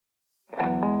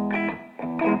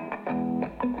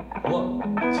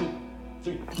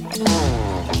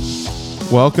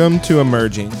Welcome to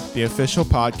Emerging, the official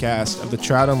podcast of the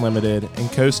Trout Unlimited and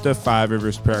Costa Five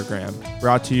Rivers program,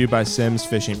 brought to you by Simms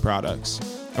Fishing Products.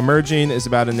 Emerging is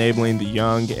about enabling the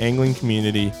young angling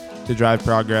community to drive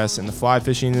progress in the fly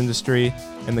fishing industry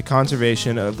and the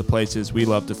conservation of the places we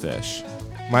love to fish.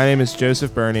 My name is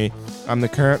Joseph Burney. I'm the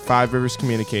current Five Rivers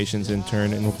Communications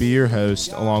intern and will be your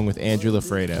host along with Andrew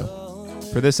Lafredo.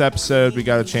 For this episode, we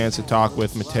got a chance to talk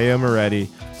with Matteo Moretti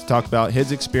to talk about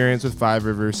his experience with Five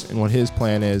Rivers and what his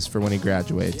plan is for when he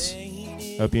graduates.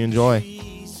 Hope you enjoy.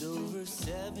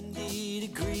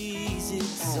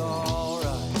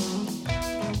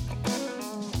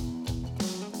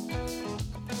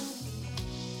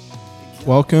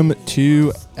 Welcome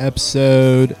to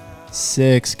episode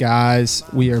 6, guys.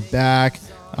 We are back.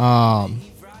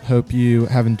 Hope you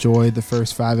have enjoyed the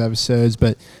first 5 episodes,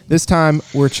 but this time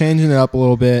we're changing it up a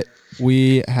little bit.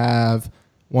 We have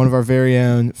one of our very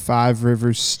own Five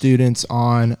Rivers students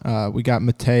on. We got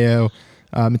Matteo.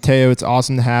 Matteo, it's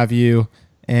awesome to have you,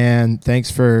 and thanks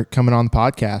for coming on the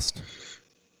podcast.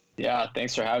 Yeah,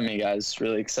 thanks for having me, guys.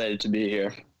 Really excited to be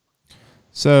here.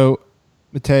 So,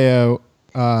 Matteo,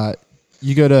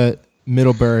 you go to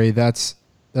Middlebury. That's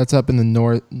up in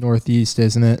the northeast,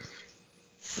 isn't it?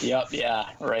 Yep, yeah,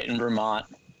 right in Vermont.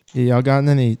 Yeah, y'all gotten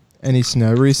any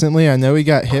snow recently? I know we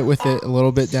got hit with it a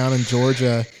little bit down in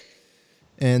Georgia,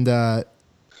 and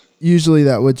usually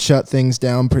that would shut things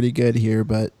down pretty good here,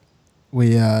 but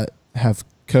we have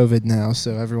COVID now,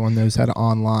 so everyone knows how to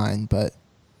online, but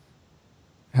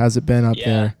how's it been up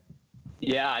there?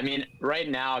 Yeah, I mean, right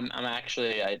now I'm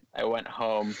actually, I went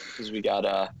home because we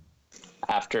got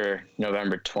after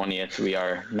November 20th, we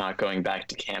are not going back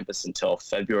to campus until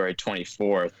February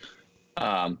 24th,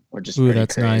 which is pretty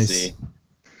that's crazy.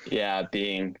 Nice. Yeah,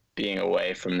 being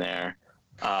away from there.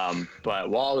 But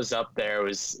while I was up there,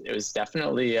 it was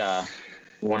definitely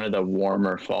one of the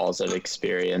warmer falls I've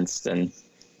experienced, and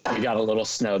we got a little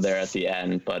snow there at the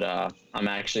end. But I'm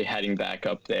actually heading back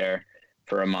up there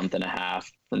for a month and a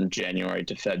half from January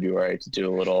to February to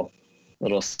do a little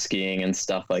skiing and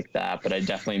stuff like that. But I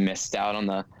definitely missed out on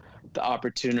the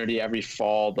opportunity every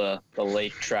fall. The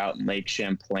lake trout and Lake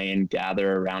Champlain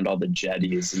gather around all the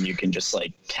jetties, and you can just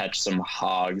like catch some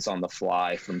hogs on the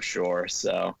fly from shore.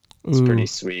 So it's pretty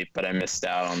sweet, but I missed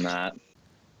out on that.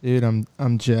 Dude,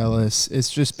 I'm jealous. It's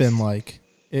just been like,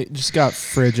 it just got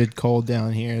frigid cold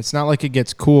down here. It's not like it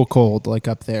gets cold like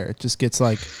up there. It just gets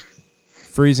like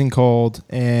freezing cold,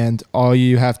 and all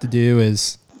you have to do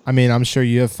is, I mean, I'm sure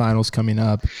you have finals coming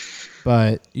up,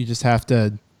 but you just have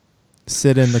to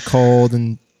sit in the cold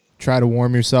and try to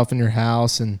warm yourself in your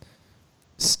house and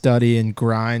study and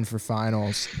grind for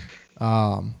finals.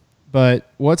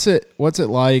 But what's it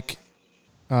like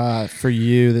for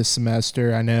you this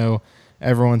semester? I know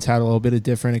everyone's had a little bit of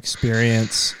different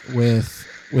experience with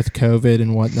COVID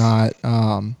and whatnot.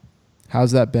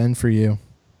 How's that been for you?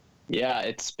 Yeah,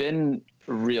 it's been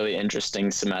a really interesting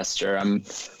semester.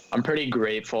 I'm pretty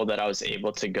grateful that I was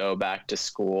able to go back to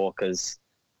school because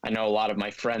I know a lot of my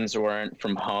friends weren't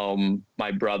from home. My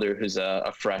brother, who's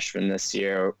a freshman this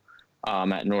year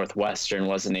at Northwestern,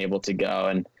 wasn't able to go.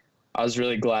 And I was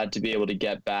really glad to be able to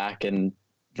get back, and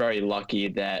very lucky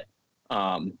that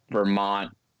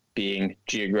Vermont, being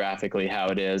geographically how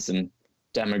it is and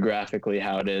demographically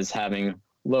how it is, having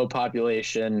low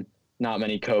population, not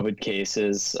many COVID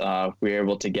cases, we were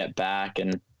able to get back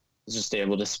and was just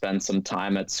able to spend some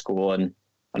time at school. And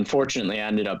unfortunately, I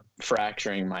ended up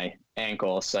fracturing my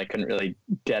ankle, so I couldn't really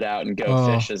get out and go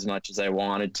fish as much as I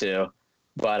wanted to.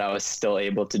 But I was still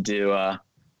able to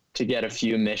to get a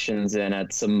few missions in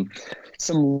at some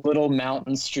little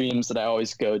mountain streams that I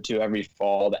always go to every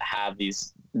fall that have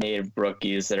these native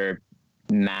brookies that are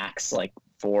max like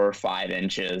 4 or 5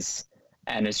 inches.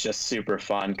 And it's just super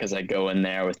fun because I go in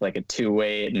there with like a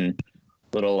 2-weight and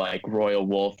little like Royal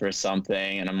Wolf or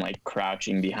something, and I'm like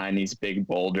crouching behind these big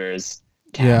boulders,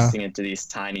 casting into these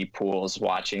tiny pools,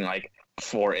 watching like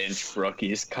 4-inch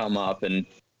brookies come up, and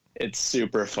it's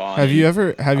super fun. Have you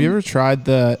ever tried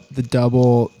the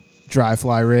double dry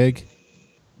fly rig?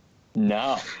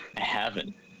 No, I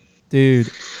haven't. Dude,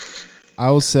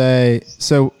 I will say,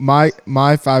 so my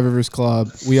Five Rivers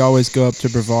Club, we always go up to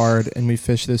Brevard and we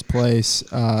fish this place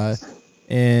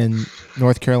in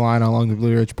North Carolina along the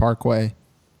Blue Ridge Parkway.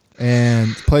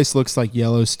 And the place looks like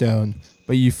Yellowstone,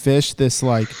 but you fish this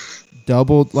like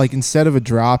double, like instead of a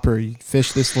dropper, you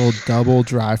fish this little double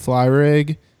dry fly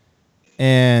rig,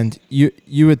 and you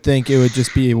would think it would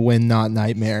just be a win not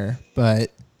nightmare,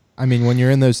 but I mean, when you're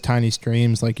in those tiny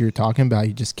streams like you're talking about,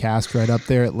 you just cast right up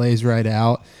there, it lays right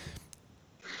out.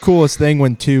 Coolest thing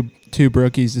when two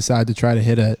brookies decide to try to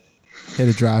hit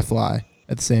hit a dry fly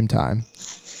at the same time.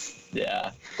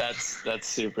 Yeah, that's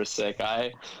super sick.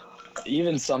 I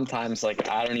even sometimes like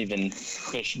I don't even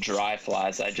fish dry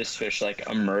flies. I just fish like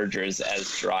emergers as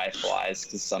dry flies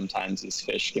because sometimes these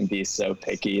fish can be so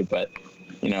picky. But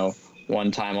you know,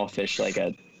 one time I'll fish like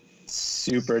a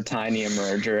super tiny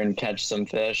emerger and catch some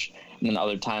fish, and then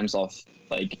other times I'll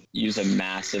like use a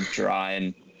massive dry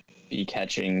and be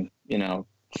catching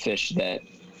fish that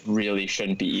really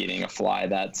shouldn't be eating a fly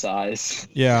that size.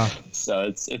 Yeah. So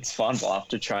it's fun. We'll have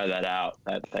to try that out.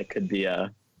 That could be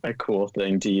a cool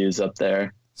thing to use up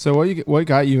there. So what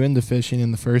got you into fishing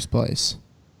in the first place?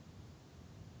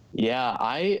 Yeah,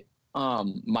 I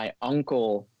my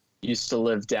uncle used to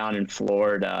live down in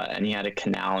Florida, and he had a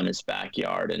canal in his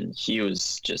backyard, and he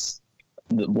was just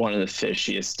one of the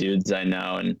fishiest dudes I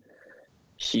know. And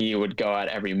he would go out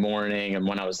every morning, and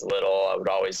when I was little, I would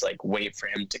always like wait for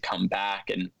him to come back.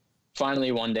 And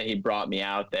finally one day he brought me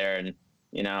out there, and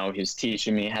he was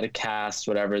teaching me how to cast,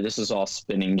 whatever. This is all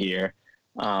spinning gear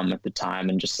at the time,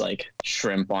 and just like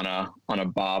shrimp on a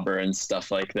bobber and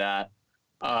stuff like that.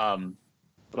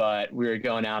 But we were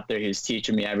going out there, he was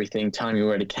teaching me everything, telling me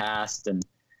where to cast, and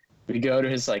we go to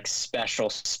his like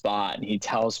special spot, and he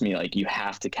tells me like, you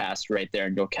have to cast right there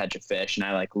and go catch a fish. And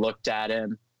I like looked at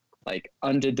him, like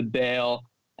undid the bail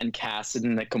and casted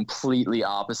in the completely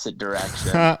opposite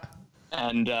direction.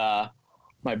 And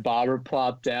my bobber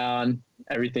plopped down,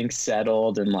 everything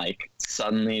settled, and like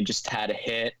suddenly just had a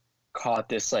hit, caught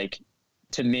this, like,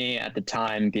 to me at the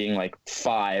time being like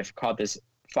 5, caught this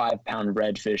 5-pound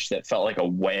redfish that felt like a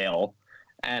whale.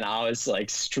 And I was like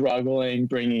struggling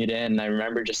bringing it in. And I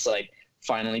remember just like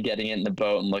finally getting it in the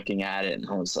boat and looking at it, and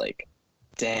I was like,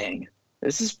 dang,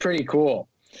 this is pretty cool.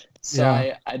 So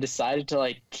Yeah. I decided to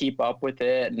like keep up with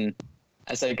it. And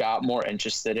as I got more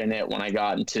interested in it, when I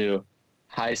got into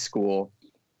high school,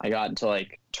 I got into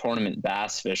like tournament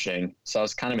bass fishing. So I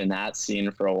was kind of in that scene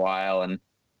for a while. And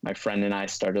my friend and I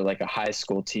started like a high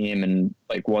school team and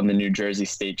like won the New Jersey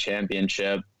State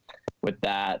Championship with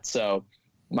that. So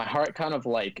my heart kind of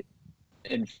like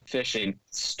in fishing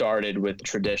started with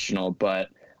traditional, but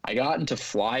I got into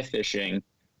fly fishing.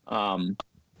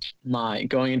 My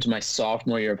going into my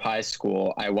sophomore year of high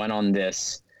school, I went on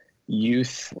this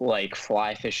youth like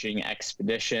fly fishing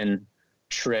expedition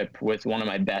trip with one of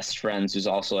my best friends, who's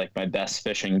also like my best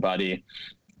fishing buddy,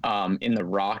 in the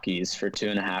Rockies for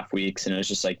 2.5 weeks. And it was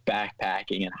just like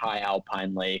backpacking in high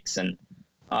alpine lakes. And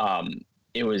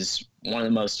it was one of the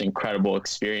most incredible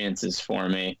experiences for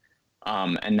me.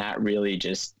 And that really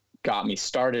just got me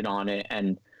started on it.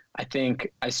 And I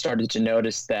think I started to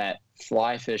notice that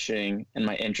fly fishing and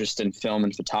my interest in film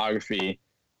and photography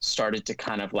started to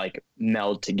kind of like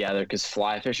meld together, because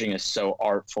fly fishing is so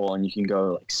artful and you can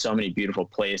go like so many beautiful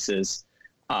places.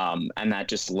 And that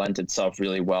just lent itself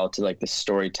really well to like the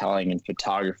storytelling and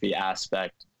photography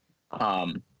aspect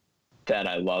that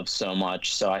I love so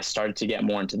much. So I started to get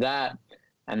more into that.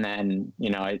 And then,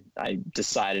 I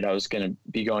decided I was going to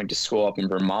be going to school up in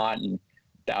Vermont, and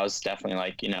that was definitely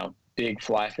like, big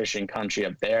fly fishing country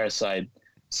up there. So I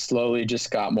slowly just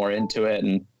got more into it.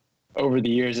 And over the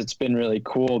years, it's been really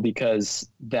cool because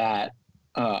that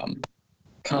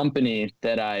company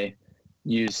that I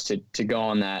used to go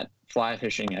on that fly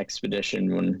fishing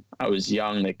expedition when I was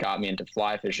young that got me into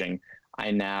fly fishing,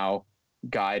 I now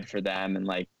guide for them and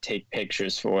like take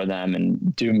pictures for them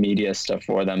and do media stuff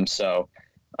for them. So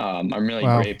I'm really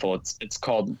Wow. grateful. It's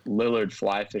called Lillard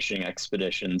Fly Fishing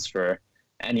Expeditions for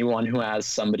anyone who has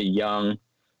somebody young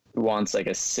who wants like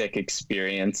a sick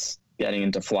experience getting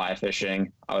into fly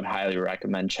fishing. I would highly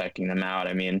recommend checking them out.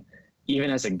 I mean, even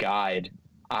as a guide,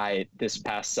 this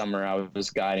past summer I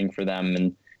was guiding for them,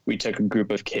 and we took a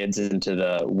group of kids into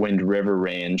the Wind River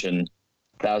Range, and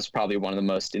that was probably one of the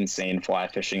most insane fly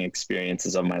fishing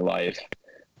experiences of my life.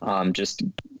 Just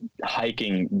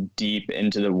hiking deep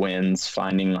into the winds,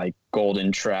 finding like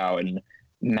golden trout and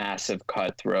massive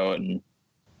cutthroat, and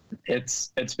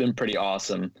it's been pretty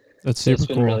awesome. That's So it's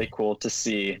super been cool. really cool to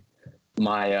see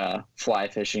my fly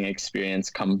fishing experience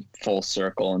come full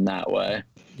circle in that way.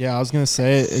 Yeah, I was gonna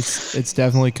say it's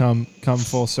definitely come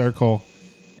full circle,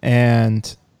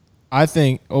 and I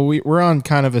think we're on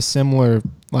kind of a similar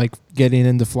like getting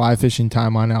into fly fishing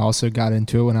timeline. I also got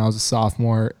into it when I was a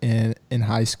sophomore in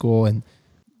high school, and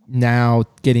now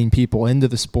getting people into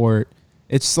the sport.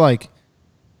 It's like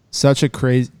such a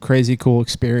crazy cool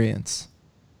experience,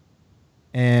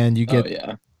 and you Oh get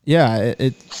yeah. yeah,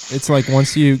 it's like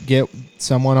once you get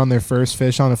someone on their first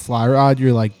fish on a fly rod,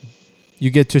 you're like, you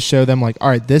get to show them like, all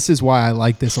right, this is why I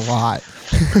like this a lot.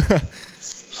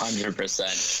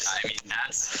 100%. I mean,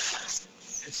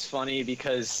 it's funny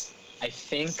because I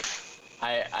think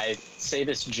I say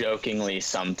this jokingly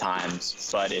sometimes,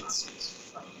 but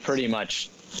it's pretty much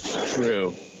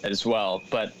true as well.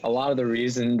 But a lot of the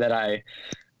reason that I,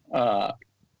 uh,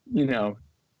 you know,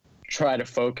 try to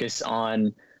focus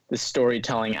on the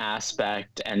storytelling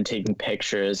aspect and taking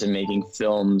pictures and making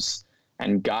films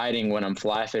and guiding when I'm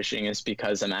fly fishing is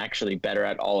because I'm actually better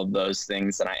at all of those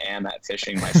things than I am at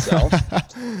fishing myself.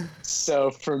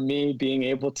 So for me, being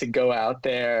able to go out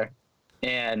there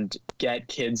and get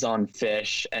kids on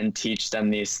fish and teach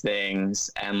them these things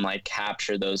and like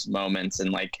capture those moments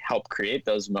and like help create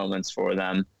those moments for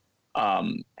them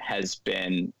has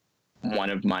been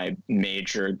one of my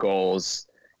major goals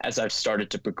as I've started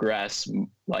to progress,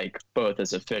 like both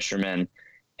as a fisherman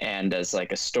and as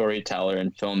like a storyteller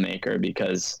and filmmaker,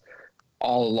 because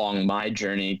all along my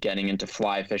journey getting into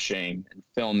fly fishing and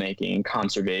filmmaking and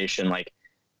conservation, like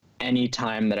any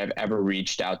time that I've ever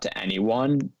reached out to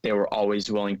anyone, they were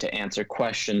always willing to answer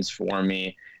questions for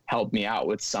me, help me out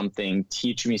with something,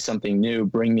 teach me something new,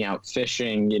 bring me out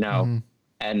fishing, you know. Mm-hmm.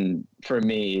 And for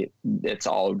me, it's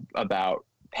all about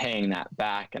paying that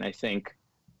back. And I think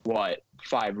what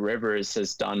Five Rivers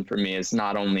has done for me is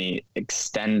not only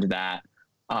extend that,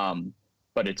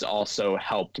 but it's also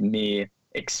helped me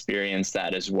experience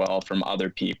that as well from other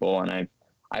people. And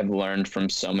I've learned from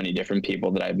so many different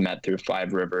people that I've met through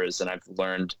Five Rivers, and I've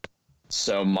learned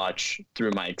so much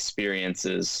through my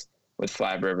experiences with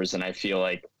Five Rivers. And I feel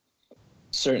like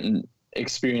certain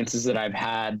experiences that I've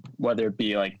had, whether it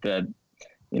be like the,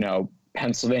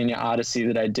 Pennsylvania Odyssey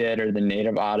that I did or the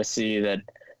Native Odyssey that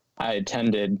I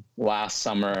attended last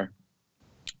summer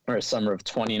or summer of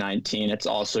 2019, it's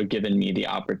also given me the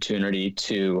opportunity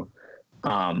to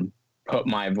put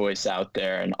my voice out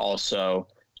there and also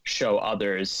show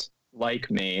others like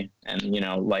me and,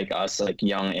 like us, like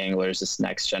young anglers, this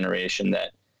next generation,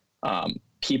 that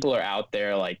people are out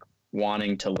there like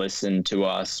wanting to listen to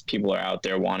us. People are out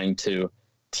there wanting to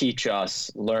teach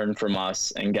us, learn from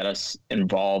us, and get us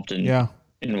involved in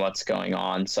what's going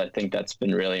on. So I think that's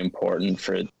been really important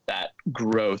for that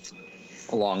growth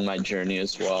along my journey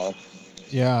as well.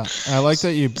 Yeah, I like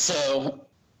that you. So,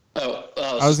 I was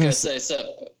I was just gonna gonna say, say.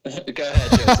 So, go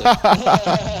ahead, Joseph.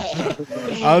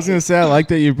 I was gonna say I like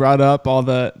that you brought up all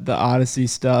the Odyssey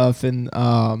stuff and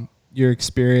your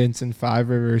experience in Five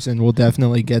Rivers, and we'll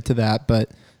definitely get to that.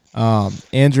 But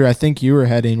Andrew, I think you were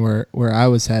heading where I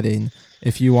was heading.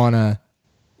 If you wanna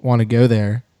go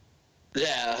there.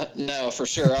 Yeah, no, for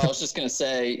sure. I was just going to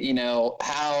say,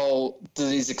 how do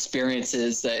these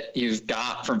experiences that you've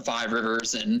got from Five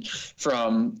Rivers and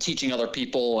from teaching other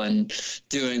people and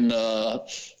doing the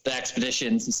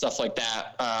expeditions and stuff like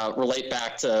that relate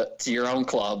back to your own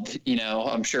club?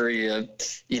 I'm sure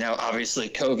obviously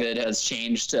COVID has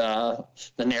changed the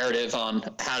narrative on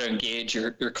how to engage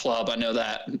your club. I know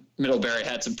that Middlebury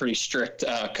had some pretty strict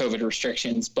COVID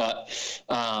restrictions, but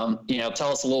tell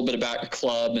us a little bit about your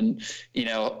club and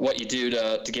what you do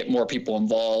to get more people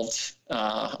involved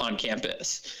on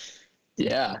campus.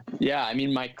 Yeah. I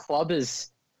mean,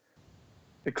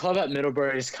 the club at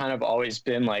Middlebury has kind of always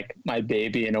been like my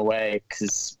baby in a way,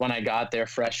 because when I got there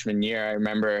freshman year, I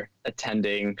remember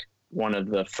attending one of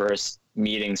the first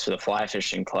meetings for the fly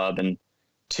fishing club, and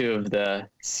two of the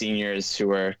seniors who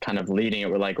were kind of leading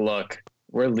it were like, look,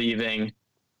 we're leaving.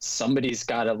 Somebody's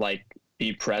got to like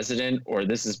be president, or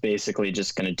this is basically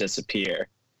just going to disappear.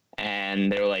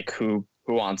 And they were like, who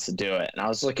wants to do it? And I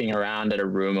was looking around at a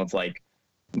room of like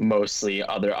mostly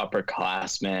other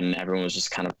upperclassmen, and everyone was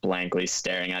just kind of blankly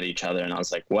staring at each other. And I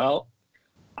was like, well,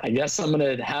 I guess I'm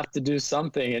going to have to do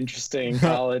something interesting in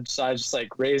college. So I just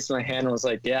like raised my hand and was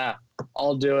like, yeah,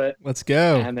 I'll do it. Let's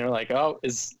go. And they're like, oh,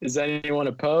 is anyone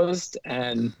opposed?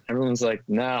 And everyone's like,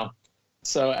 no.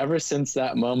 So ever since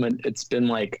that moment, it's been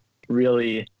like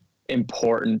really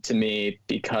important to me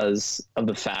because of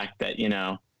the fact that,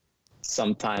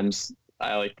 sometimes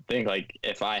I like to think like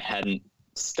if I hadn't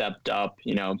stepped up,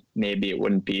 maybe it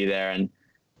wouldn't be there. And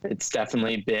it's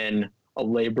definitely been a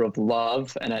labor of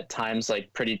love, and at times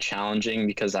like pretty challenging,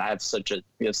 because we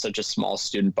have such a small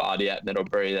student body at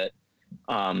Middlebury that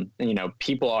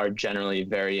people are generally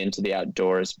very into the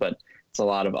outdoors, but it's a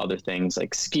lot of other things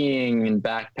like skiing and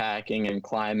backpacking and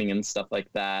climbing and stuff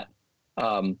like that.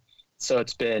 So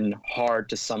it's been hard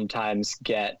to sometimes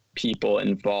get people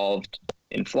involved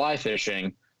in fly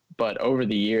fishing, but over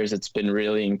the years, it's been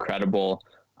really incredible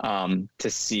to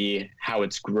see how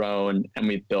it's grown, and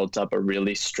we've built up a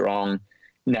really strong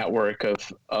network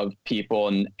of people.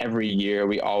 And every year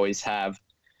we always have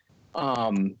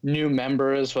new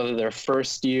members, whether they're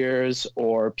first years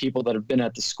or people that have been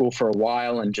at the school for a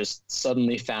while and just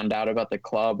suddenly found out about the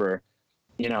club. Or,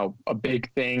 a big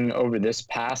thing over this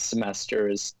past semester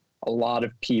is a lot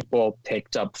of people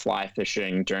picked up fly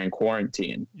fishing during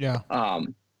quarantine. Yeah.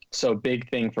 So big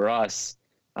thing for us,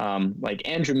 like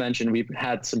Andrew mentioned, we've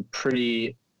had some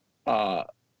pretty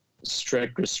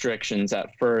strict restrictions at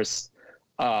first.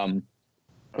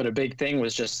 But a big thing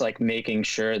was just like making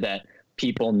sure that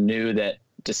people knew that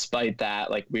despite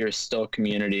that, like we are still a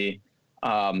community.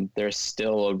 There's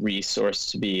still a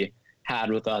resource to be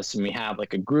had with us, and we have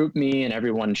like a group me, and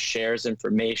everyone shares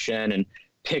information and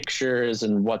pictures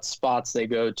and what spots they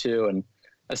go to. And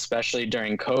especially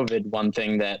during COVID, one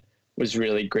thing that was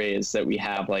really great is that we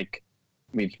have like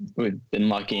we've been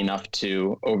lucky enough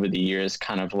to over the years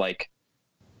kind of like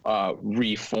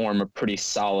reform a pretty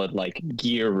solid like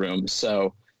gear room.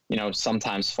 So, you know,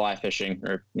 sometimes fly fishing,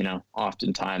 or, you know,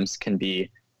 oftentimes can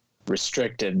be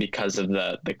restricted because of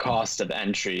the cost of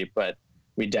entry, but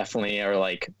we definitely are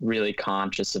like really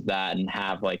conscious of that and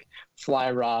have like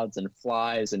fly rods and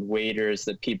flies and waders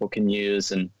that people can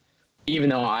use. And even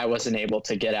though I wasn't able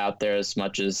to get out there as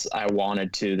much as I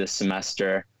wanted to this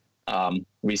semester,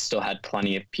 we still had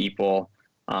plenty of people,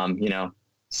 you know,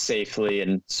 safely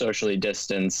and socially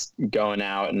distanced going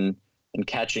out and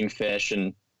catching fish.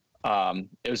 And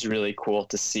it was really cool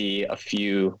to see a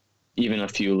few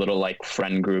little like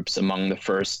friend groups among the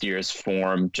first years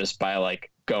form just by like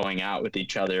going out with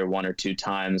each other one or two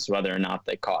times, whether or not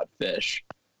they caught fish.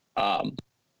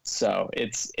 So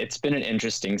it's been an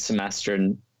interesting semester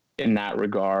in that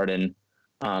regard. And,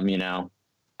 you know,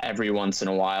 every once in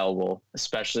a while we'll,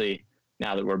 especially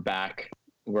now that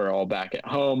we're all back at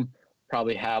home,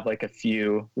 probably have like a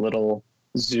few little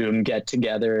Zoom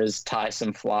get-togethers, tie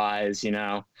some flies, you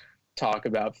know, talk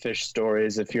about fish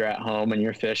stories if you're at home and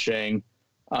you're fishing.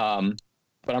 But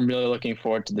I'm really looking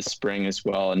forward to the spring as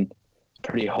well, and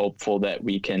pretty hopeful that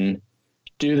we can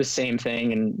do the same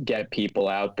thing and get people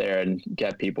out there and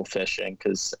get people fishing,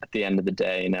 because at the end of the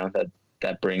day, you know,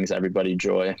 that brings everybody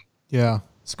joy. Yeah,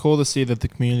 it's cool to see that the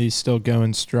community's still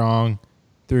going strong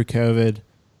through COVID.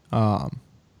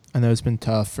 I know it's been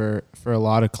tough for a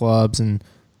lot of clubs, and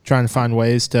trying to find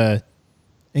ways to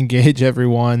engage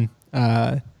everyone,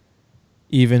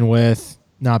 even with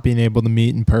not being able to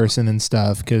meet in person and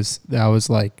stuff, because that was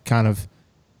like kind of,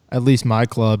 at least my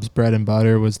club's bread and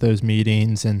butter was those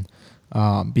meetings, and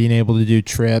being able to do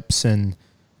trips, and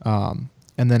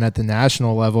then at the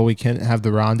national level we can't have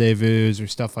the rendezvous or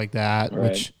stuff like that, Right.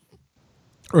 which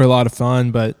are a lot of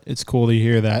fun. But it's cool to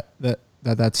hear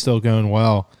that's still going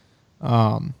well.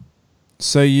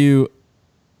 So you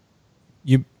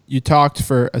talked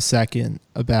for a second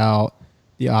about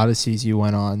the odysseys you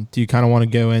went on. Do you kind of want to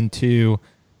go into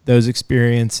those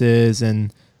experiences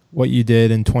and what you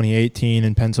did in 2018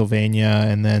 in Pennsylvania,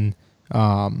 and then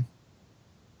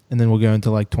we'll go into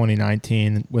like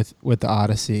 2019 with the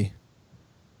Odyssey?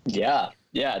 Yeah,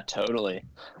 totally.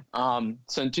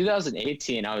 So in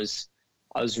 2018, I was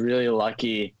really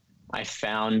lucky. I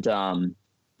found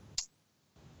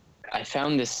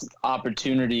this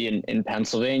opportunity in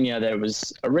Pennsylvania that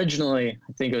was originally,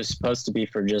 I think it was supposed to be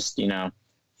for just, you know,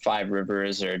 Five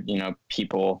Rivers, or, you know,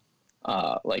 people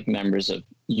like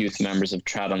youth members of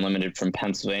Trout Unlimited from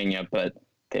Pennsylvania, but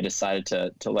they decided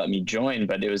to let me join.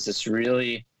 But it was this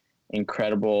really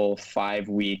incredible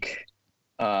 5-week,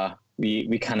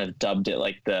 we kind of dubbed it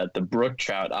like the Brook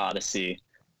Trout Odyssey,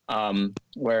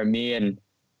 where me and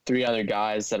 3 other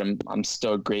guys that I'm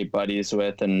still great buddies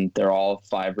with, and they're all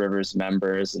Five Rivers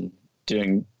members and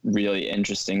doing really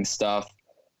interesting stuff.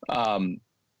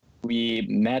 We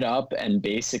met up and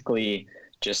basically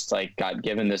just like got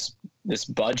given this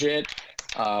budget.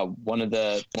 One of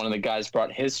the guys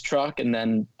brought his truck, and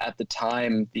then at the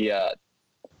time the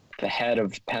head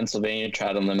of Pennsylvania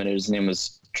Trout Unlimited, his name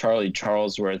was Charlie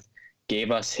Charlesworth,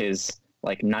 gave us his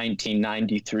like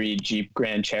 1993 Jeep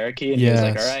Grand Cherokee, and Yes. He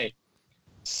was like, all right,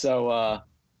 so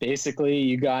basically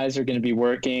you guys are going to be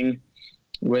working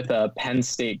with a Penn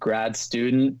State grad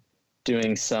student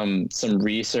doing some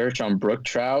research on brook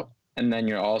trout, and then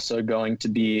you're also going to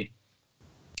be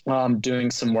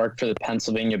doing some work for the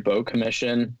Pennsylvania Boat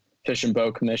Commission, Fish and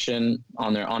Boat Commission,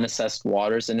 on their unassessed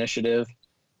waters initiative.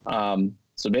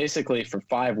 So basically for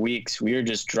 5 weeks, we were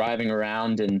just driving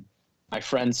around in my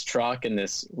friend's truck in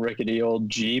this rickety old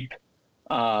Jeep,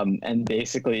 and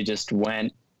basically just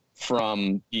went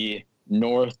from the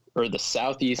north or the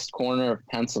southeast corner of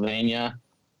Pennsylvania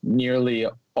nearly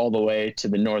all the way to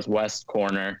the northwest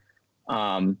corner,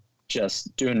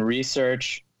 just doing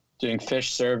research, doing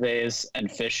fish surveys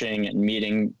and fishing and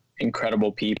meeting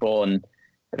incredible people. And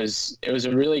it was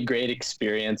a really great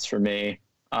experience for me,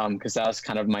 because that was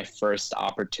kind of my first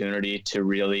opportunity to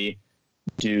really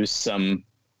do some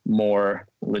more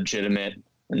legitimate,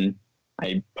 and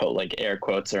I put like air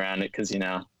quotes around it because, you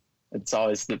know, it's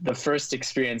always the first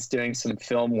experience doing some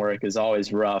film work is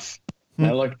always rough. And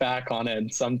I look back on it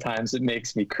and sometimes it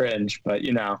makes me cringe, but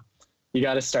you know, you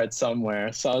got to start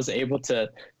somewhere. So I was able to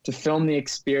film the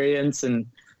experience and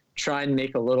try and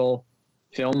make a little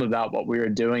film about what we were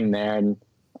doing there. And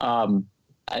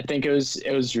I think it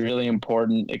was really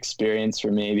important experience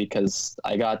for me because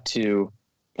that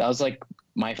was like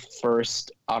my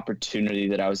first opportunity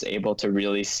that I was able to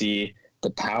really see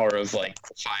the power of like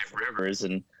Five Rivers.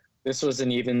 And this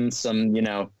wasn't even some, you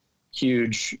know,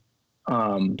 huge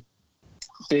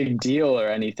big deal or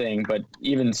anything, but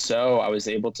even so, I was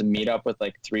able to meet up with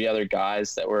like 3 other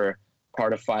guys that were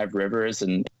part of Five Rivers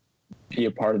and be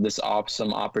a part of this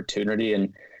awesome opportunity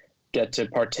and get to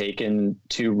partake in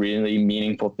 2 really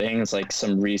meaningful things, like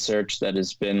some research that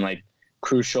has been like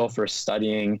crucial for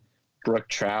studying brook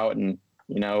trout and,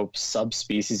 you know,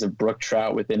 subspecies of brook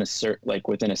trout within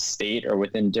within a state or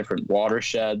within different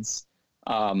watersheds,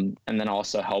 and then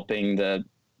also helping the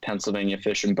Pennsylvania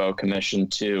Fish and Boat Commission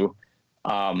to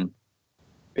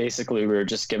basically we were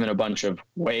just given a bunch of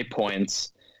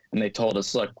waypoints and they told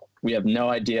us, look, we have no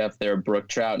idea if there are brook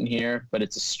trout in here, but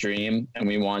it's a stream and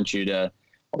we want you to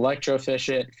electrofish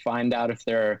it, find out if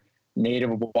there are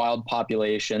native wild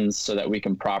populations so that we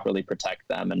can properly protect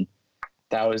them. And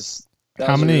that was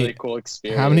a really cool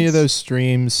experience. How many of those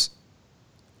streams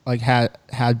like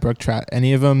had brook trout? Did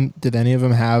any of them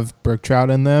have brook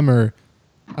trout in them or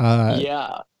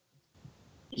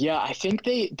Yeah, I think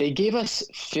they gave us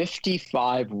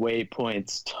 55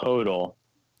 waypoints total.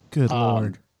 Good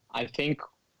Lord. I think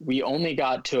we only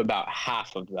got to about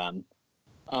half of them.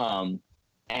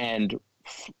 And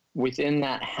within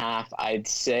that half, I'd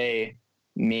say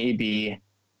maybe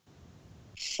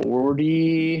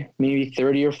 30 or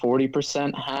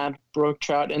 40% had brook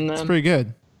trout in them. That's pretty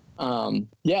good.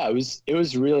 Yeah, it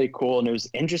was really cool. And it was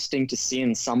interesting to see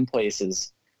in some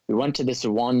places. We went to this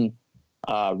one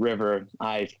river.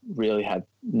 I really have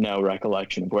no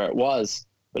recollection of where it was,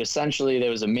 but essentially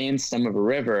there was a main stem of a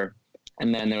river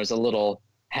and then there was a little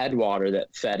headwater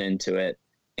that fed into it,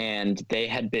 and they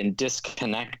had been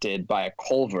disconnected by a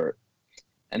culvert.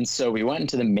 And so we went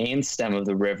into the main stem of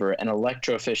the river and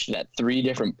electrofished at 3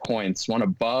 different points, one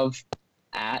above,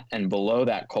 at, and below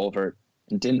that culvert,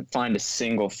 and didn't find a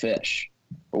single fish.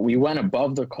 But we went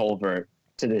above the culvert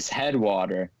to this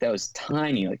headwater that was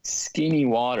tiny, like skinny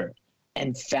water,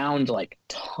 and found like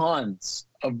tons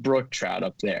of brook trout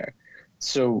up there.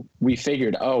 So we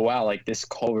figured, oh wow, like this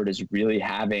culvert is really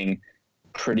having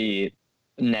pretty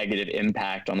negative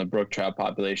impact on the brook trout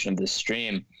population of this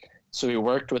stream. So we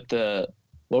worked with the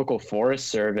local Forest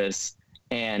Service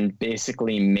and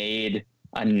basically made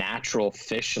a natural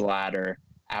fish ladder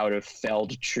out of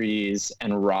felled trees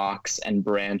and rocks and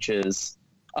branches.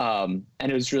 And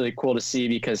it was really cool to see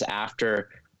because after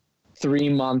 3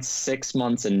 months, 6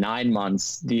 months, and 9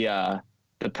 months, the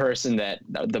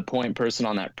point person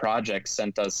on that project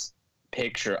sent us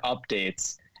picture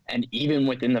updates. And even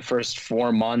within the first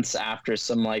 4 months after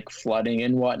some like flooding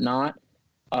and whatnot,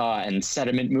 and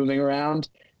sediment moving around,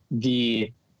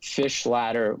 the fish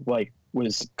ladder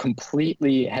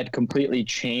had completely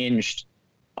changed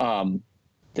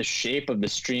the shape of the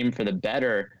stream for the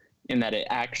better, in that it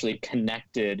actually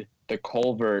connected the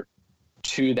culvert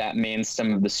to that main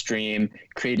stem of the stream,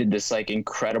 created this like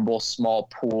incredible small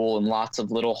pool and lots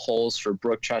of little holes for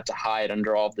brook trout to hide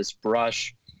under all of this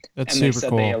brush. That's and super they said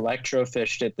cool. They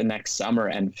electrofished it the next summer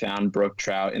and found brook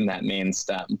trout in that main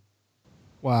stem.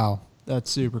 Wow,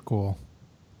 that's super cool.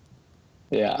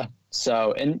 Yeah.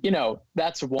 So, and you know,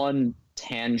 that's one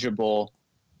tangible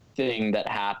thing that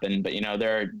happened, but you know,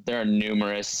 there are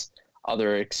numerous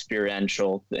other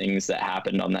experiential things that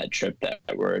happened on that trip that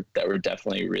were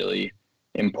definitely really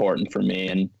important for me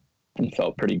and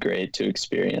felt pretty great to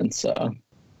experience. So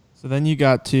then you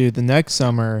got to the next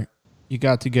summer, you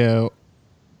got to go.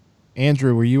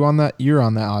 Andrew, were you on that? You were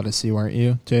on that Odyssey, weren't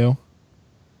you, too?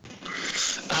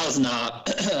 I was not.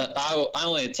 I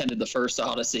only attended the first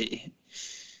Odyssey,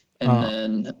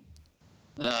 and then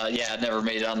I never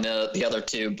made it on the other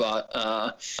 2. But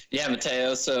yeah,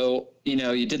 Mateo. So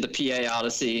you did the PA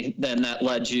Odyssey, then that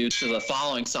led you to the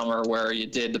following summer where you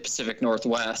did the Pacific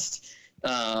Northwest.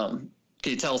 Can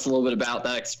you tell us a little bit about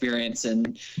that experience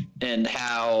and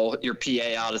how your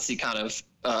PA Odyssey kind of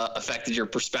affected your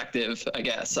perspective, I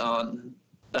guess, on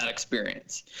that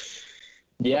experience?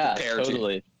 Yeah,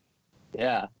 totally.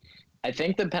 Yeah. I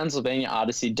think the Pennsylvania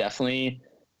Odyssey definitely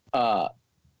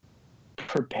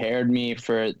prepared me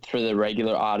for the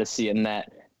regular Odyssey, in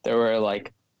that there were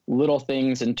like little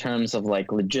things in terms of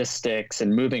like logistics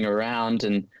and moving around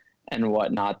and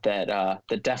whatnot that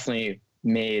definitely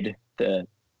made the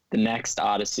next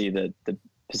Odyssey, the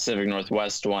Pacific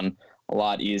Northwest one a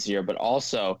lot easier, but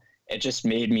also it just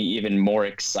made me even more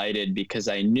excited because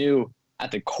I knew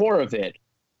at the core of it,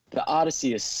 the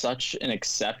Odyssey is such an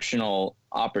exceptional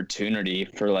opportunity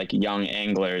for like young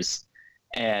anglers.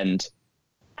 And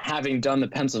having done the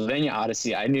Pennsylvania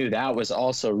Odyssey, I knew that was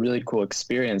also a really cool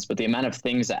experience, but the amount of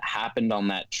things that happened on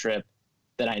that trip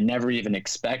that I never even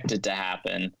expected to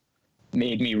happen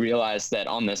made me realize that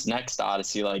on this next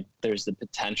Odyssey, like there's the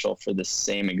potential for the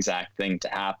same exact thing to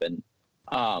happen.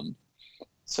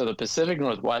 So the Pacific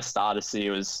Northwest Odyssey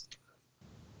was,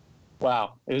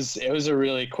 wow, it was a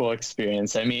really cool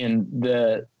experience. I mean,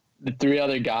 the three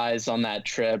other guys on that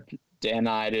trip, Dan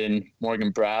Iden,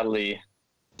 Morgan Bradley,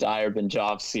 Dyer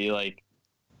Benjovsky, like,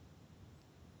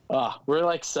 we're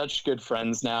like such good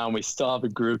friends now, and we still have a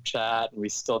group chat. And we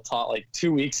still talk. Like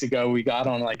 2 weeks ago, we got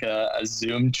on like a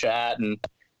Zoom chat and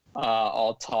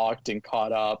all talked and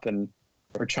caught up, and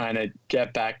we're trying to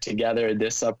get back together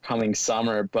this upcoming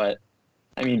summer. But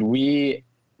I mean, we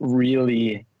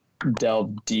really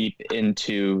delved deep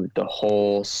into the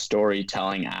whole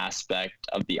storytelling aspect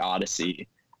of the Odyssey.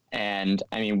 And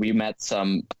I mean, we met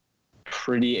some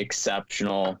pretty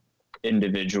exceptional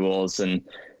individuals and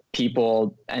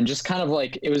people, and just kind of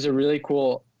like, it was a really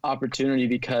cool opportunity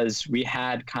because we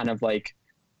had kind of like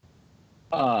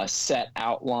a set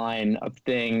outline of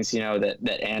things, you know,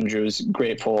 that Andrew's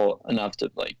grateful enough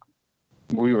to like,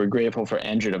 we were grateful for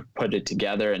Andrew to put it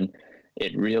together, and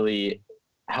it really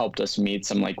helped us meet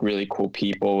some like really cool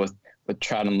people with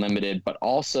Trout Unlimited. But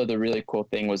also the really cool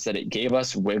thing was that it gave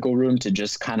us wiggle room to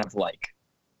just kind of like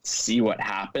see what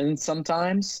happens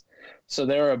sometimes. So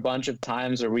there were a bunch of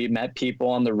times where we met people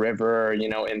on the river, you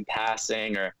know, in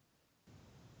passing, or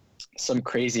some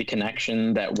crazy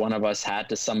connection that one of us had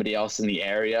to somebody else in the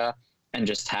area, and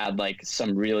just had like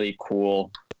some really cool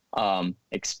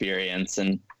experience.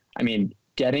 And I mean,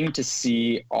 getting to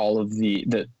see all of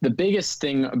the biggest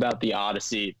thing about the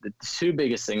Odyssey, the two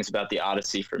biggest things about the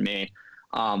Odyssey for me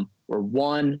were,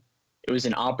 one, it was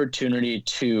an opportunity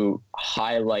to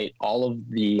highlight all of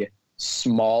the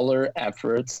smaller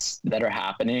efforts that are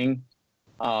happening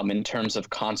in terms of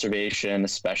conservation,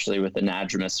 especially with the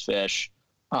anadromous fish,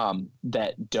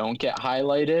 that don't get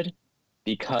highlighted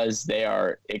because they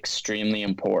are extremely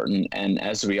important. And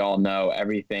as we all know,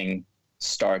 everything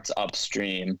starts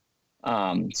upstream.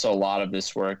 So a lot of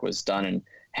this work was done in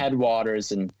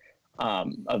headwaters and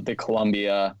of the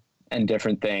Columbia and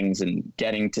different things, and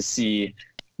getting to see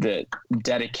the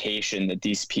dedication that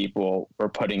these people were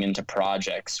putting into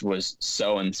projects was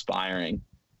so inspiring.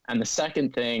 And the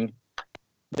second thing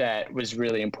that was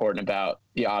really important about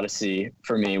the Odyssey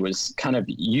for me was kind of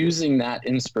using that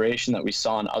inspiration that we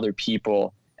saw in other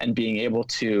people and being able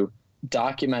to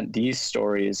document these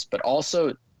stories, but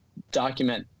also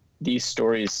document these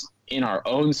stories in our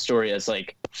own story as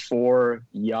like 4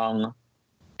 young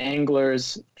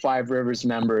anglers, Five Rivers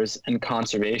members, and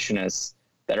conservationists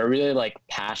that are really like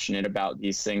passionate about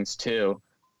these things too.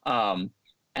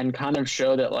 And kind of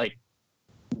show that like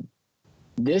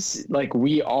this, like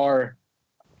we are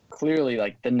clearly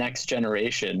like the next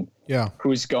generation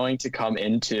who's going to come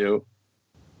into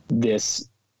this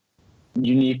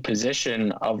unique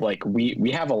position of like,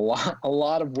 we have a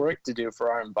lot of work to do for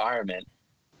our environment,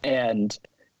 and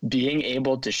being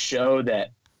able to show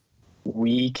that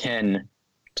we can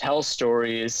tell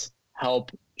stories,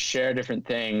 help share different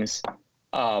things,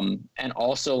 and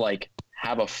also like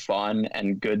have a fun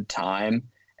and good time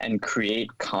and create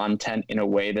content in a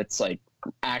way that's like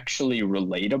actually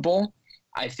relatable,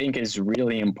 I think is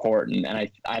really important. And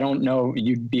I don't know,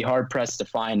 you'd be hard pressed to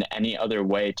find any other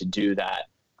way to do that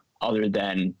other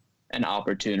than an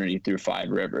opportunity through Five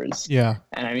Rivers. Yeah.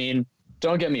 And I mean,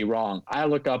 don't get me wrong, I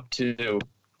look up to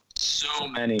so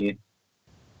many,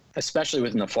 especially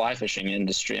within the fly fishing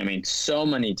industry. I mean, so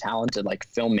many talented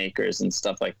like filmmakers and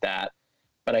stuff like that.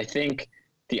 But I think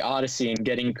the Odyssey and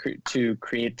getting to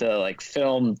create the like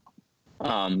film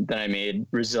that I made,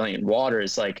 Resilient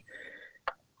Waters, like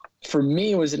for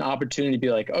me was an opportunity to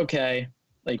be like, okay,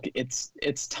 like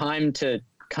it's time to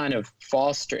kind of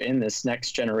foster in this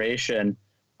next generation.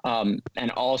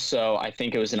 And also I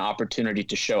think it was an opportunity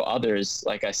to show others,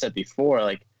 like I said before,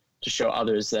 like to show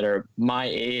others that are my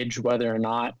age, whether or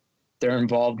not they're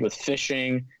involved with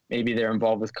fishing, maybe they're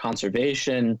involved with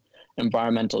conservation,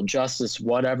 environmental justice,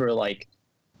 whatever, like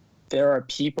there are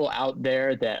people out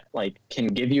there that like can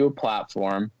give you a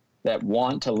platform, that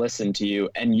want to listen to you,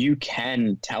 and you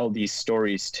can tell these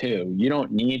stories too. You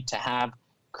don't need to have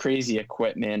crazy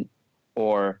equipment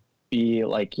or be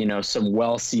like, you know, some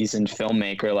well-seasoned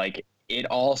filmmaker. Like it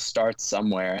all starts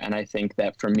somewhere. And I think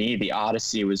that for me, the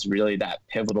Odyssey was really that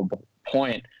pivotal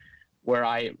point where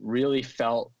I really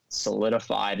felt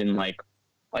solidified in like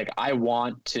I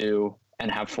want to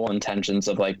and have full intentions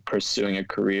of like pursuing a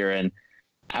career in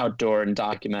outdoor and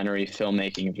documentary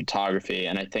filmmaking and photography.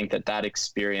 And I think that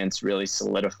experience really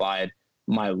solidified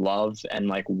my love and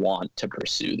like want to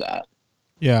pursue that.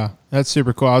 Yeah, that's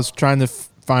super cool. I was trying to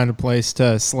find a place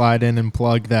to slide in and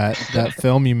plug that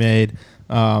film you made,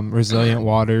 Resilient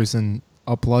Waters, and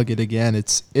I'll plug it again.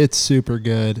 It's super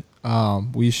good.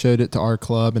 We showed it to our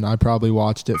club, and I probably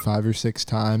watched it 5 or 6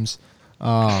 times.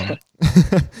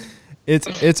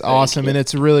 It's awesome, and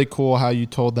it's really cool how you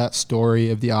told that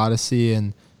story of the Odyssey,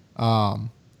 and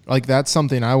like that's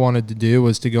something I wanted to do,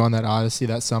 was to go on that Odyssey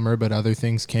that summer, but other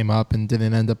things came up and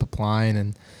didn't end up applying.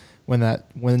 And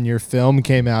when your film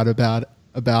came out about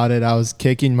it, I was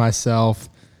kicking myself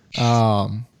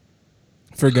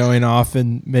for going off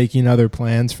and making other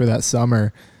plans for that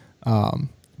summer.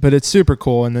 But it's super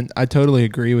cool, and then I totally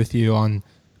agree with you on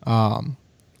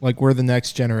like we're the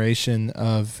next generation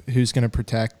of who's going to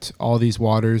protect all these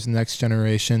waters, the next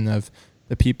generation of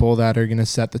the people that are going to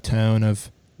set the tone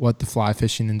of what the fly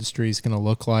fishing industry is going to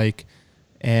look like.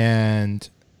 And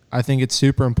I think it's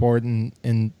super important,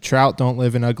 and trout don't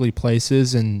live in ugly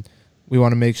places, and we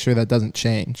want to make sure that doesn't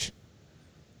change.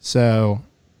 So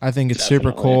I think it's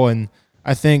super cool. And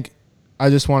I think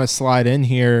I just want to slide in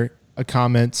here a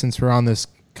comment, since we're on this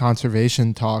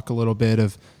conservation talk, a little bit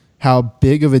of how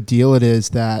big of a deal it is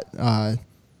that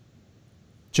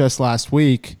just last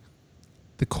week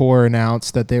the Corps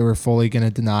announced that they were fully going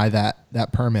to deny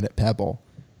that permit at Pebble.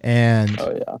 And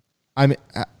I mean,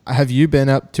 have you been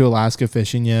up to Alaska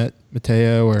fishing yet,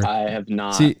 Mateo? Or I have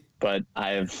not, but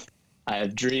I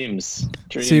have dreams.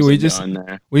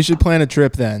 We should plan a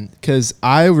trip then, because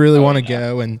I really want to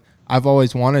go, and I've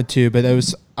always wanted to, but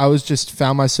I was just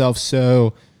found myself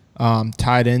so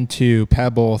tied into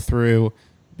Pebble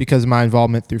because of my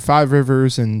involvement through Five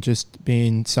Rivers and just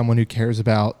being someone who cares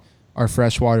about our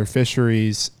freshwater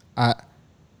fisheries.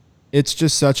 It's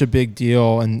just such a big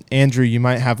deal. And Andrew, you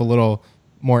might have a little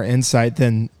more insight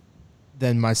than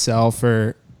myself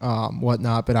or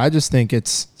whatnot, but I just think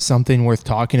it's something worth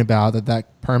talking about,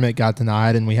 that permit got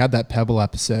denied, and we had that Pebble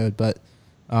episode, but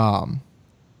I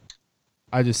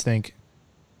just think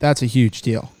that's a huge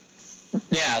deal.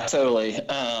 Yeah, totally.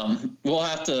 We'll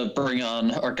have to bring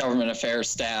on our government affairs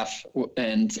staff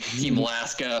and Team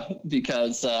Alaska,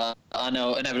 because I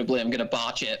know inevitably I'm going to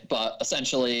botch it, but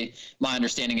essentially my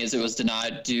understanding is it was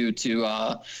denied due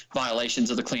to violations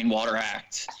of the Clean Water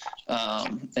Act.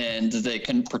 And they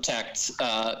can protect,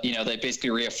 they basically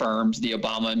reaffirmed the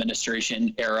Obama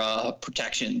administration era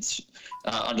protections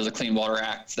under the Clean Water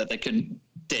Act, that they couldn't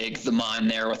dig the mine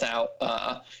there without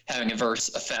having adverse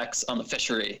effects on the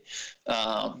fishery,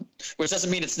 which doesn't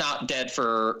mean it's not dead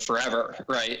forever,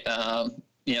 right?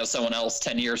 Someone else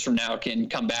 10 years from now can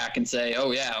come back and say,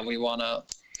 oh yeah, we want to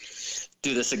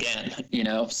do this again,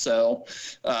 So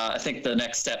I think the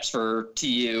next steps for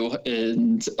TU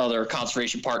and other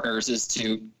conservation partners is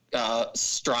to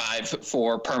strive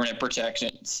for permanent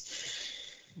protections.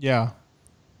 Yeah.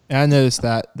 And I noticed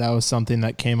that was something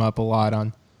that came up a lot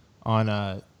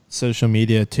on social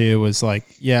media too, was like,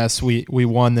 yes, we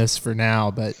won this for now,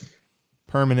 but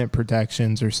permanent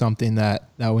protections are something that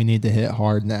we need to hit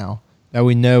hard now, that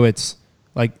we know it's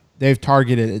like they've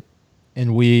targeted it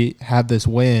and we have this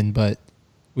win, but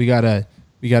we gotta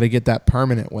get that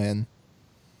permanent win.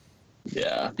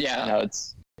 Yeah. No,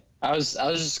 I was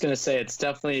just gonna say, it's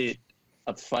definitely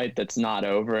a fight that's not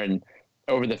over, and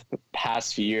over the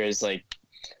past few years, like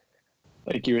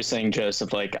you were saying,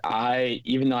 Joseph, like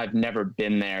even though I've never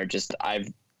been there,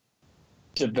 I've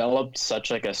developed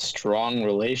such like a strong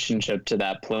relationship to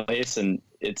that place, and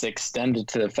it's extended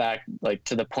to the fact, like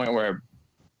to the point where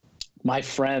my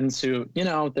friends who,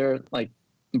 they're like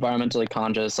environmentally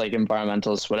conscious, like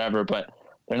environmentalists, whatever, but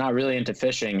they're not really into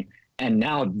fishing, and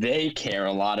now they care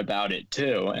a lot about it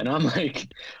too. And I'm like,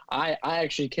 I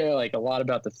actually care like a lot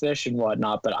about the fish and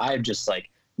whatnot, but I just like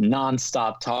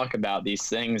nonstop talk about these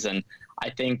things. And I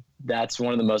think that's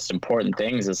one of the most important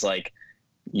things, is like,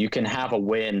 you can have a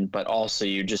win, but also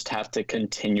you just have to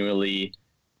continually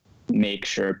make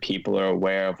sure people are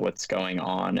aware of what's going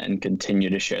on and continue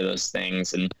to share those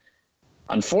things. And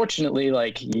unfortunately,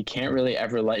 like, you can't really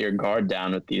ever let your guard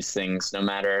down with these things, no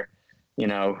matter,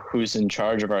 who's in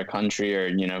charge of our country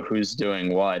or, who's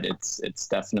doing what. It's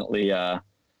definitely,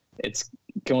 it's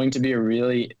going to be a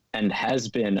really, and has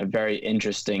been a very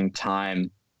interesting time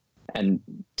and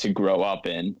to grow up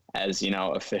in as,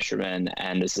 a fisherman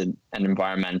and as an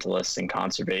environmentalist and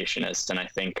conservationist. And I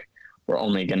think we're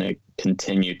only going to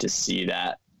continue to see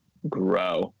that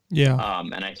grow. Yeah.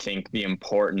 And I think the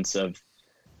importance of,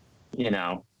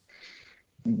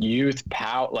 youth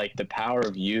power, like the power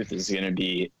of youth is going to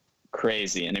be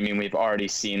crazy. And I mean, we've already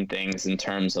seen things in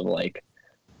terms of like,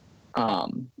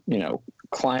 you know,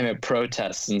 climate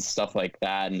protests and stuff like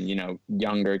that, and, you know,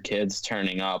 younger kids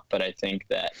turning up. But I think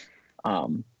that,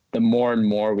 the more and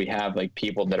more we have like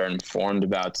people that are informed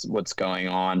about what's going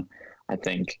on, I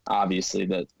think obviously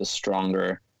the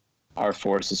stronger our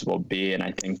forces will be. And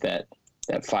I think that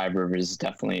Five Rivers is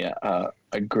definitely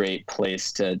a great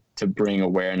place to bring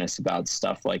awareness about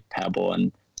stuff like Pebble,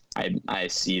 and I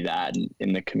see that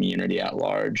in the community at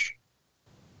large.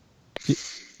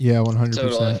 Yeah, 100%.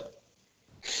 Totally.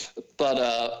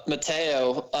 But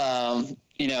Mateo,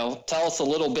 you know, tell us a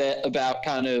little bit about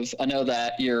kind of. I know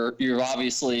that you've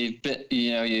obviously been,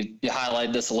 you know, you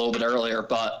highlighted this a little bit earlier,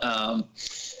 but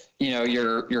you know,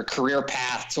 your career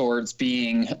path towards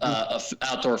being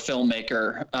outdoor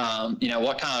filmmaker. You know,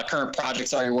 what kind of current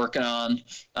projects are you working on?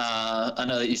 I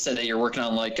know that you said that you're working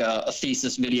on like a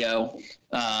thesis video.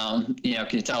 You know,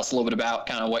 can you tell us a little bit about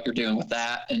kind of what you're doing with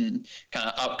that and kind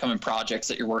of upcoming projects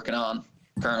that you're working on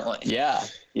currently?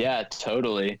 Yeah,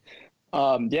 totally.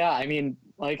 Yeah, I mean,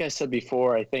 like I said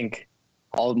before, I think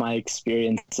all of my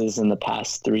experiences in the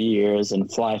past 3 years in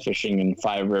fly fishing in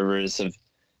Five Rivers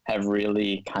have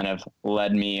really kind of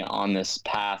led me on this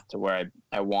path to where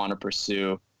I want to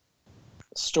pursue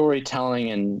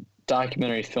storytelling and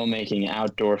documentary filmmaking,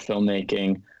 outdoor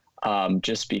filmmaking,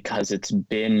 just because it's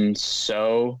been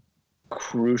so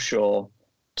crucial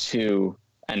to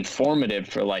and formative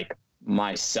for like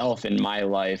myself in my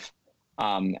life,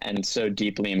 and so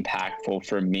deeply impactful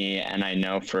for me, and I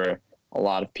know for a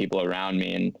lot of people around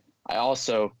me. And I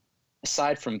also,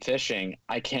 aside from fishing,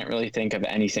 I can't really think of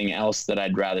anything else that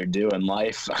I'd rather do in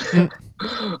life.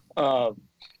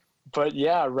 But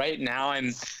yeah, right now I'm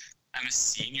a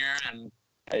senior, and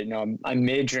I know I'm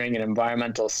majoring in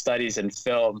environmental studies and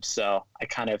film, so I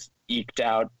kind of eked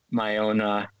out my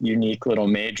own unique little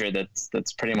major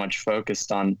that's pretty much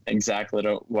focused on exactly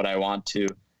what I want to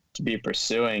be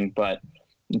pursuing. But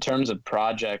in terms of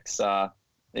projects,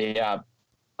 yeah,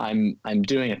 I'm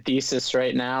doing a thesis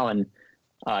right now, and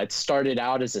it started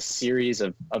out as a series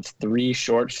of 3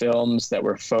 short films that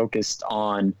were focused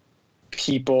on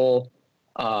people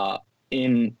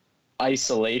in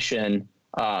isolation,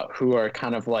 who are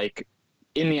kind of like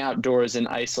in the outdoors in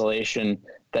isolation,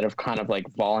 that have kind of like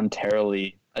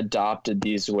voluntarily adopted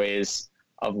these ways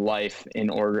of life in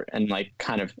order, and like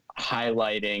kind of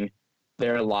highlighting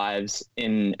their lives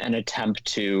in an attempt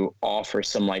to offer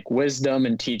some like wisdom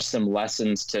and teach some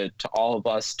lessons to all of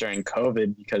us during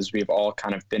COVID, because we've all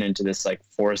kind of been into this like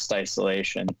forced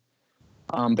isolation.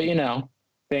 But you know,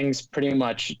 things pretty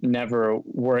much never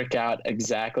work out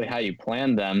exactly how you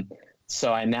plan them.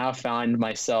 So I now find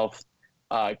myself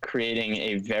creating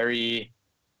a very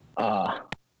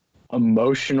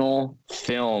emotional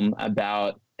film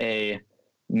about a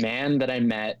man that I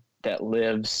met that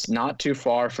lives not too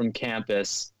far from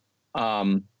campus,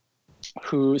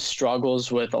 who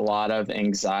struggles with a lot of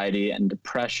anxiety and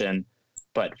depression,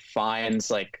 but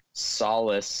finds like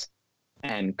solace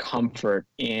and comfort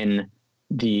in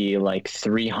the like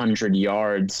 300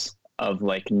 yards of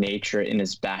like nature in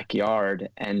his backyard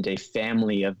and a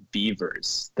family of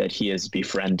beavers that he has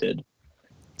befriended.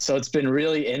 So it's been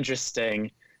really interesting,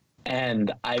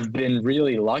 and I've been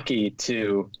really lucky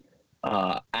to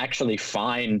actually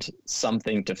find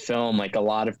something to film. Like a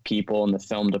lot of people in the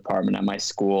film department at my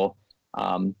school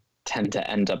tend to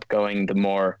end up going the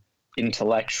more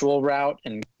intellectual route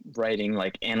and writing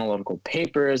like analytical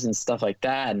papers and stuff like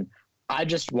that. And I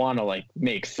just want to like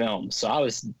make film. So I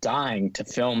was dying to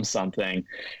film something.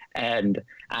 And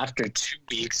after 2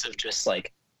 weeks of just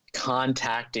like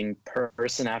contacting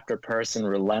person after person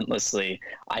relentlessly,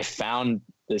 I found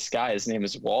this guy. His name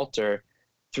is Walter,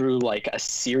 through like a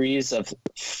series of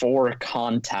 4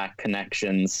 contact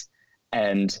connections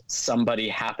and somebody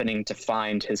happening to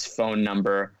find his phone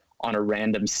number on a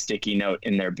random sticky note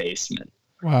in their basement.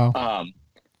 Wow.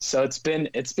 So it's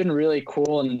been really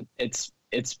cool, and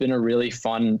it's been a really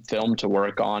fun film to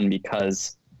work on,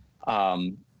 because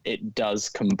it does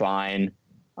combine,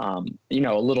 you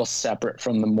know, a little separate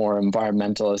from the more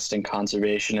environmentalist and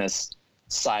conservationist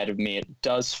side of me. It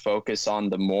does focus on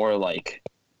the more like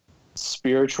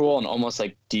spiritual and almost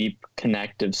like deep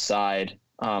connective side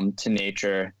to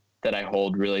nature that I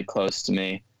hold really close to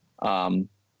me.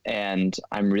 And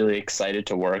I'm really excited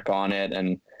to work on it,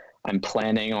 and I'm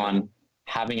planning on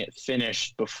having it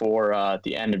finished before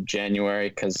the end of January,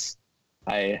 because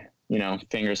I, you know,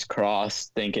 fingers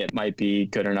crossed, think it might be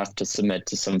good enough to submit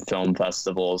to some film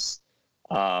festivals.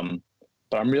 But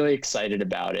I'm really excited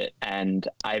about it. And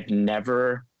I've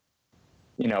never,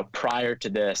 you know, prior to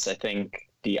this, I think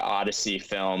the Odyssey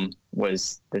film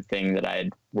was the thing that I had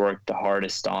worked the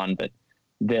hardest on. But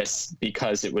this,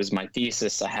 because it was my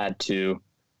thesis, I had to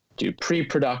do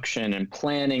pre-production and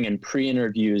planning and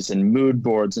pre-interviews and mood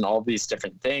boards and all these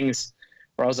different things,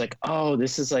 where I was like, oh,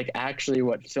 this is like actually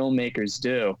what filmmakers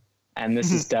do. And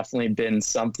this has definitely been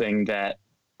something that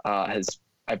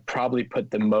I've probably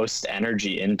put the most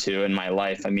energy into in my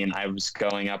life. I mean, I was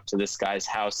going up to this guy's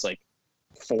house like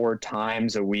 4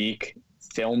 times a week,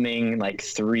 filming like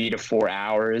 3 to 4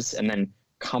 hours, and then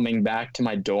coming back to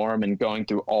my dorm and going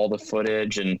through all the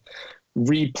footage and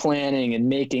replanning and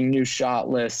making new shot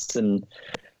lists. And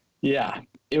yeah,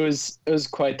 it was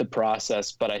quite the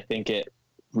process, but I think it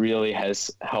really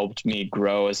has helped me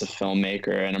grow as a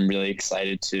filmmaker, and I'm really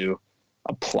excited to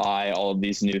apply all of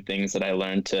these new things that I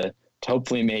learned to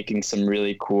hopefully making some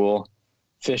really cool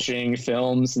fishing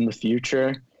films in the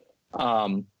future.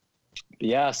 But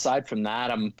yeah, aside from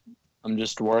that, I'm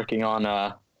just working on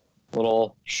a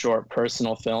little short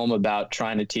personal film about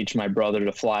trying to teach my brother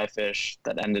to fly fish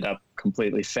that ended up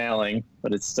completely failing,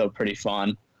 but it's still pretty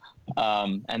fun.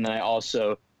 And then I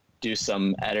also do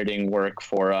some editing work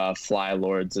for Fly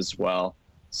Lords as well.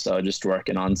 So just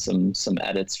working on some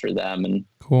edits for them, and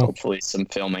hopefully some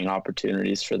filming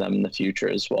opportunities for them in the future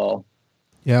as well.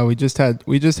 Yeah, we just had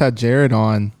Jared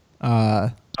on.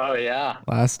 Oh yeah,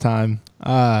 last time.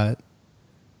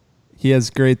 He has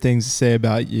great things to say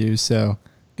about you, so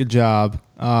good job.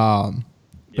 But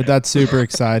that's super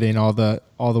exciting. All the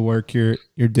work you're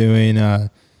doing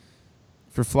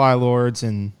for Fly Lords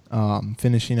and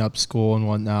finishing up school and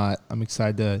whatnot. I'm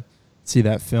excited to see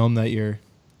that film that you're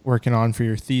working on for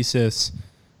your thesis.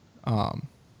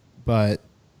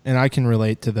 And I can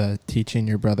relate to the teaching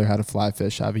your brother how to fly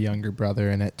fish. I have a younger brother,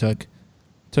 and it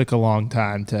took a long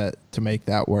time to make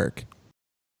that work.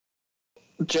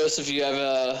 Joseph, you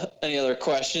have any other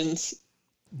questions?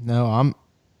 No,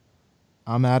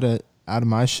 I'm out of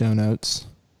my show notes.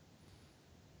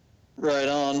 Right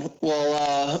on.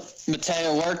 Well,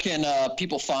 Mateo, where can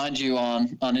people find you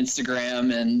on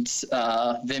Instagram and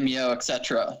Vimeo,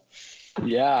 etc.?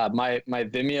 Yeah, my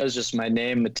Vimeo is just my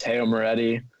name, Mateo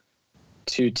Moretti,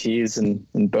 2 T's in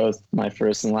both my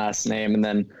first and last name. And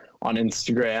then on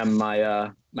Instagram,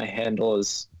 my handle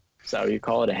is that what you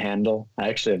call it, a handle? I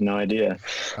actually have no idea.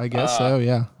 I guess so,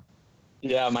 yeah.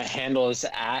 Yeah, my handle is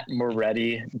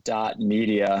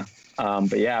 @moretti.media.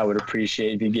 But yeah, I would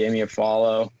appreciate if you gave me a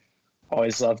follow.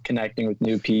 Always love connecting with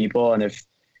new people. And if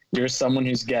you're someone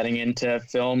who's getting into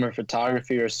film or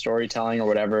photography or storytelling or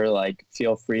whatever, like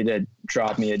feel free to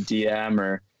drop me a DM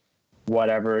or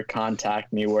whatever,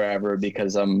 contact me wherever,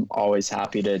 because I'm always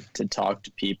happy to talk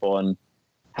to people and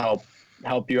help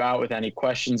you out with any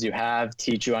questions you have,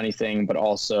 teach you anything, but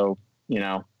also,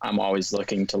 I'm always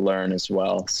looking to learn as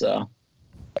well. So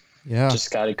yeah, just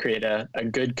got to create a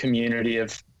good community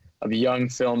of young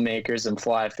filmmakers and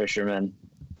fly fishermen.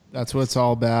 That's what it's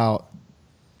all about.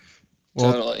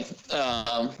 Well, totally.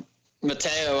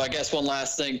 Mateo, I guess one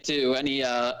last thing too. Any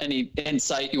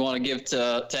insight you want to give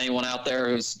to anyone out there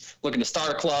who's looking to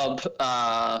start a club,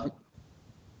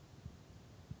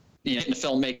 into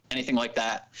filmmaking, anything like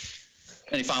that?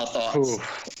 Any final thoughts? Ooh,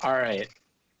 all right.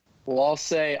 Well, I'll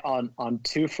say on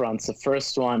 2 fronts. The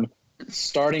first one,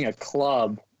 starting a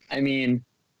club. I mean,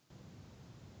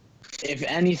 if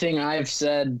anything I've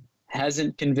said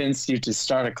hasn't convinced you to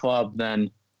start a club,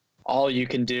 then all you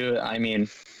can do,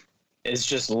 is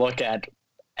just look at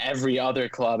every other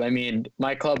club. I mean,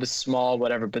 my club is small,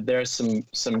 whatever, but there's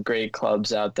some great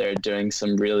clubs out there doing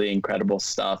some really incredible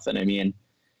stuff. And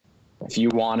if you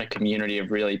want a community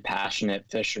of really passionate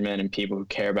fishermen and people who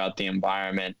care about the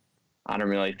environment, I don't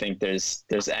really think there's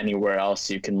anywhere else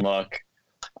you can look.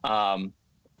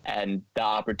 And the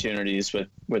opportunities with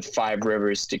 5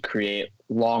 Rivers to create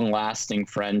long-lasting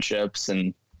friendships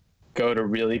and go to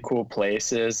really cool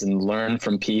places and learn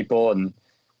from people and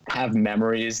have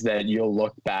memories that you'll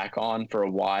look back on for a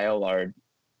while are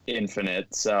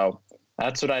infinite. So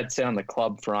that's what I'd say on the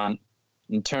club front.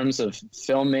 In terms of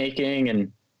filmmaking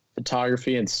and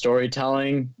photography and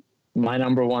storytelling, my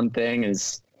number one thing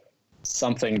is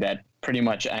something that pretty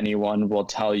much anyone will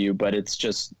tell you, but it's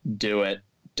just do it.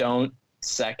 Don't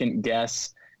second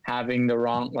guess having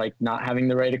not having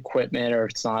the right equipment, or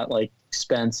it's not like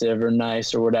expensive or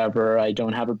nice or whatever. I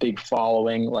don't have a big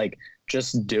following. Like,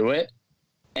 just do it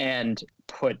and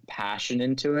put passion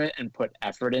into it and put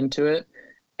effort into it,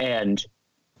 and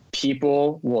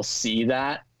people will see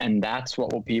that, and that's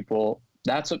what people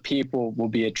will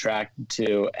be attracted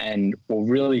to and will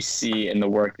really see in the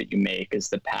work that you make, is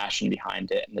the passion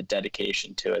behind it and the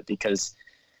dedication to it. Because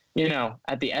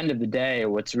at the end of the day,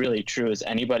 what's really true is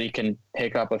anybody can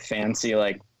pick up a fancy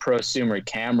like prosumer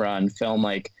camera and film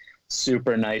like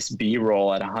super nice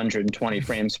B-roll at 120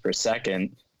 frames per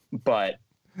second, but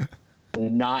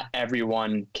not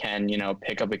everyone can,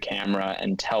 pick up a camera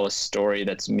and tell a story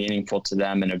that's meaningful to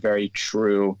them in a very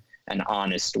true and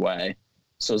honest way.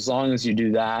 So as long as you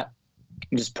do that,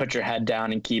 just put your head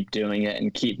down and keep doing it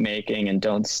and keep making and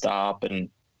don't stop. And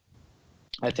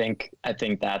I think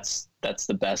that's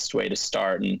the best way to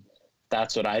start. And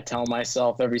that's what I tell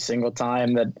myself every single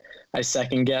time that I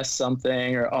second guess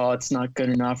something, or, oh, it's not good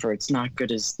enough, or it's not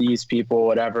good as these people,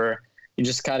 whatever. You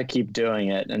just got to keep doing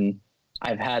it. And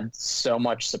I've had so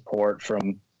much support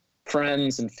from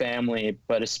friends and family,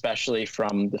 but especially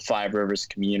from the Five Rivers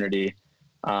community.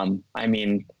 I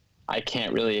mean, I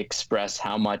can't really express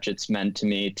how much it's meant to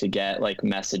me to get like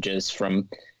messages from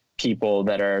people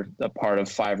that are a part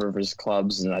of Five Rivers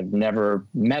clubs, and I've never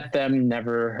met them,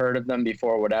 never heard of them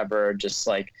before, whatever. Just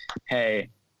like, hey,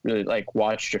 really like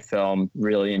watched your film,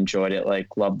 really enjoyed it, like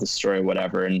loved the story,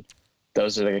 whatever. And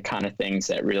those are the kind of things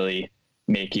that really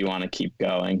make you want to keep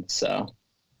going. So,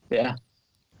 yeah.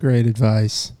 Great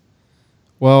advice.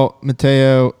 Well,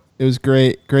 Mateo, it was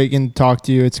great getting to talk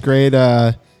to you. It's great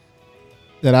that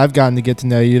I've gotten to get to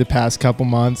know you the past couple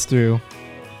months through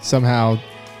somehow.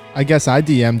 I guess I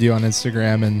DM'd you on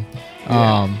Instagram and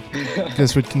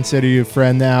just would consider you a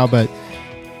friend now, but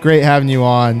great having you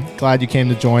on. Glad you came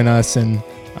to join us, and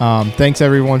thanks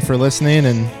everyone for listening,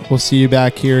 and we'll see you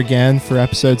back here again for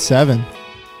episode 7.